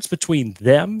difference between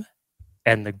them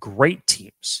and the great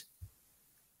teams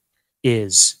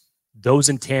is those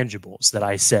intangibles that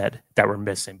I said that were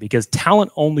missing, because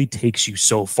talent only takes you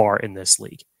so far in this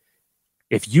league.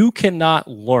 If you cannot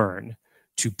learn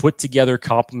to put together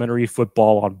complementary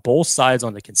football on both sides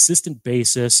on a consistent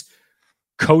basis,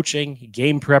 coaching,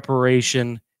 game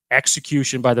preparation,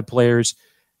 execution by the players,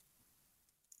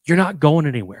 you're not going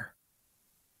anywhere.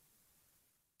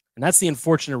 And that's the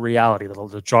unfortunate reality that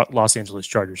the Los Angeles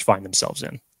Chargers find themselves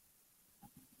in.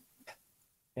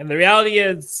 And the reality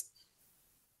is,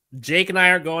 Jake and I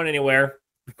aren't going anywhere.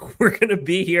 We're going to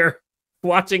be here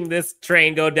watching this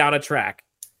train go down a track.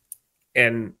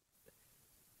 And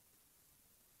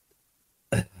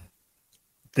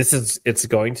it's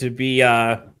going to be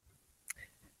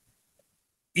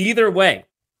either way,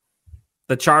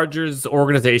 the Chargers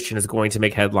organization is going to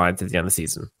make headlines at the end of the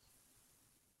season.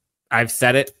 I've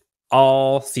said it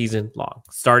all season long,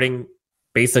 starting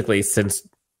basically since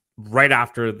right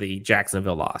after the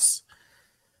Jacksonville loss.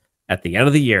 At the end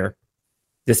of the year,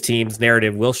 this team's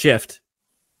narrative will shift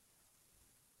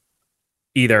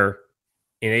either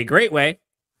in a great way,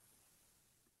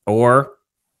 or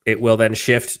it will then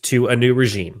shift to a new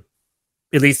regime.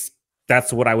 At least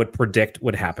that's what I would predict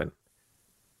would happen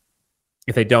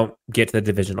if they don't get to the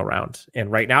divisional round.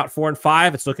 And right now at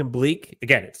 4-5, it's looking bleak.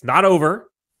 Again, it's not over.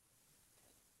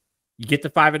 You get to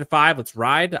 5-5, let's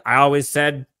ride. I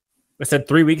said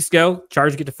 3 weeks ago,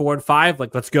 Chargers get to 4-5,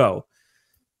 like, let's go.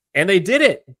 And they did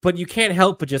it, but you can't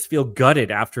help but just feel gutted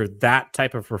after that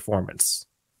type of performance.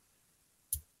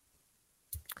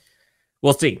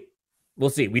 We'll see.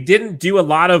 We didn't do a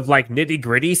lot of like nitty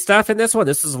gritty stuff in this one.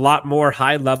 This is a lot more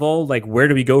high level, like where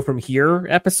do we go from here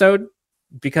episode,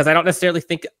 because I don't necessarily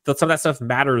think that some of that stuff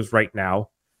matters right now.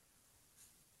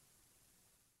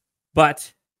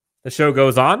 But the show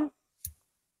goes on.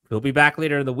 We'll be back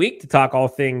later in the week to talk all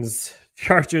things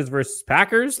Chargers versus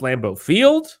Packers, Lambeau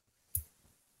Field.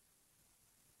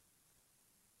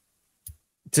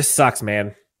 It just sucks,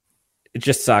 man. It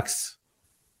just sucks.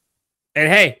 And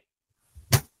hey,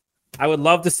 I would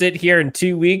love to sit here in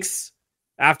 2 weeks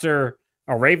after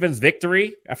a Ravens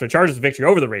victory, after a Chargers victory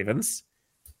over the Ravens,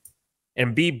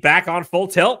 and be back on full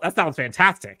tilt. That sounds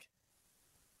fantastic.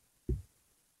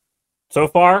 So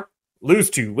far, lose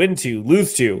 2, win 2,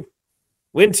 lose 2,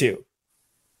 win 2.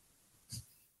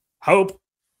 Hope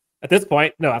at this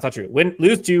point, no, that's not true.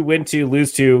 Lose 2, win 2,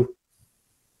 lose 2,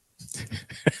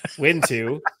 win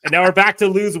 2. And now we're back to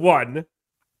lose 1.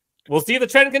 We'll see if the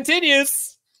trend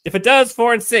continues. If it does,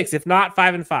 4-6. If not,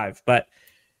 5-5. But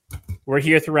we're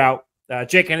here throughout.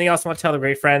 Jake, anything else you want to tell the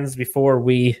great friends before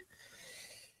we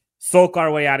sulk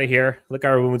our way out of here? Lick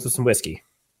our wounds with some whiskey.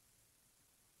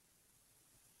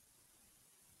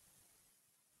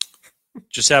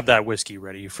 Just have that whiskey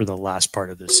ready for the last part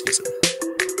of this season.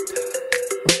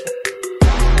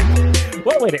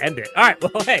 What a way to end it. All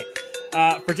right. Well, hey,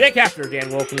 for Jake Hafner,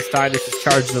 Dan Wolfenstein, this is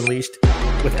Chargers Unleashed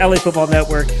with LA Football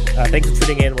Network. Thanks for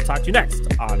tuning in. We'll talk to you next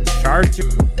on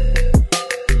Chargers.